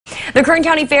The Kern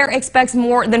County Fair expects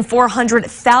more than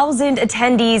 400,000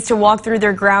 attendees to walk through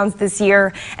their grounds this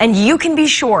year, and you can be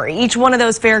sure each one of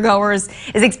those fairgoers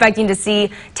is expecting to see,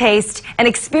 taste, and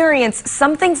experience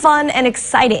something fun and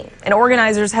exciting. And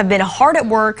organizers have been hard at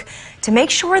work to make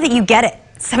sure that you get it.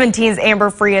 17's Amber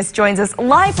Frias joins us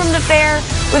live from the fair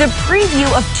with a preview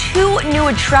of 2 new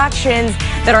attractions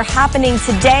that are happening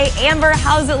today. Amber,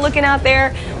 how's it looking out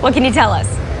there? What can you tell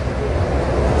us?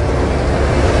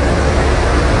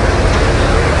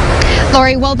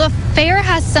 Lori, well, the fair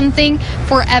has something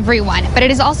for everyone, but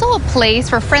it is also a place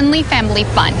for friendly family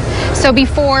fun. So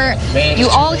before you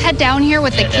all head down here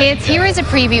with the kids, here is a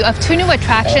preview of 2 new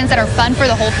attractions that are fun for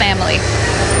the whole family.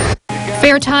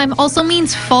 Fair time also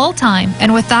means fall time,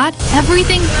 and with that,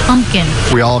 everything pumpkin.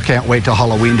 We all can't wait till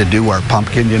Halloween to do our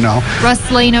pumpkin, you know. Russ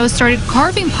Lano started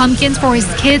carving pumpkins for his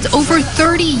kids over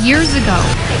 30 years ago.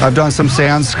 I've done some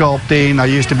sand sculpting. I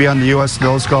used to be on the U.S.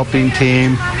 snow sculpting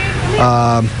team.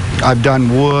 I've done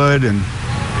wood,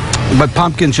 but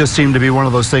pumpkins just seem to be one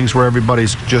of those things where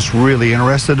everybody's just really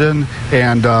interested in,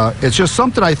 and it's just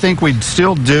something I think we'd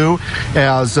still do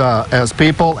as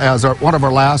people, as one of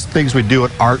our last things we do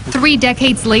at art. 3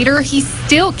 decades later, he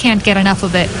still can't get enough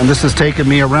of it. And this has taken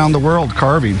me around the world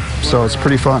carving, so it's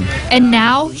pretty fun. And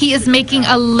now he is making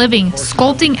a living,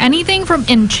 sculpting anything from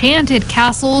enchanted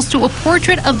castles to a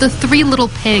portrait of the 3 little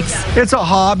pigs. It's a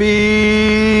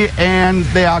hobby, and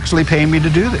they actually pay me to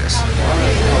do this.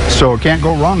 So it can't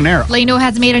go wrong there. Lano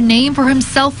has made a name for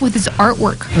himself with his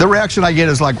artwork. The reaction I get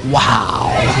is like,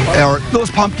 wow, or those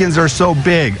pumpkins are so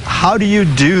big. How do you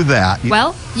do that?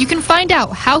 Well, you can find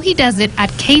out how he does it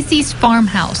at Casey's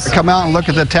farmhouse. Come out and look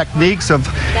at the techniques of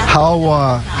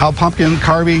how pumpkin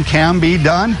carving can be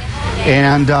done,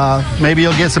 and maybe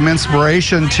you'll get some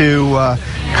inspiration to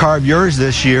carve yours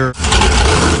this year.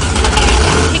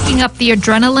 Up the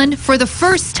adrenaline for the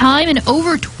first time in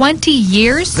over 20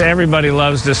 years. Everybody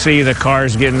loves to see the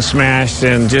cars getting smashed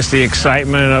and just the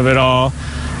excitement of it all.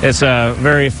 It's a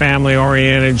very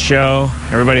family-oriented show.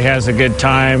 Everybody has a good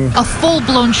time. A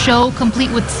full-blown show complete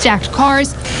with stacked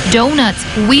cars, donuts,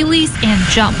 wheelies, and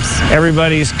jumps.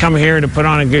 Everybody's come here to put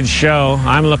on a good show.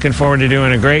 I'm looking forward to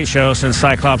doing a great show since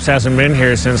Cyclops hasn't been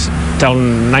here since till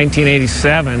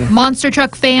 1987. Monster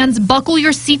truck fans, buckle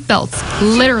your seatbelts,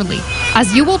 literally,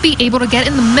 as you will be able to get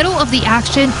in the middle of the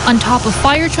action on top of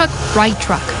fire truck, right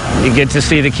truck. You get to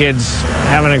see the kids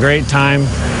having a great time.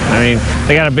 I mean,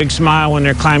 they got a big smile when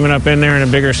they're climbing up in there and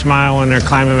a bigger smile when they're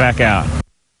climbing back out.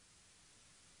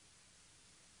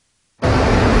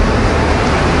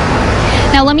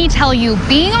 Now, let me tell you,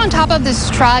 being on top of this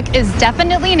truck is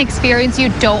definitely an experience you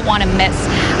don't want to miss.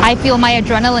 I feel my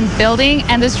adrenaline building,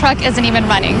 and this truck isn't even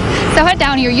running. So head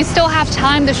down here. You still have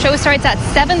time. The show starts at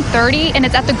 7:30, and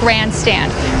it's at the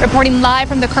grandstand. Reporting live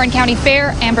from the Kern County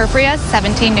Fair, Amber Frias,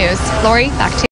 17 News. Lori, back to you.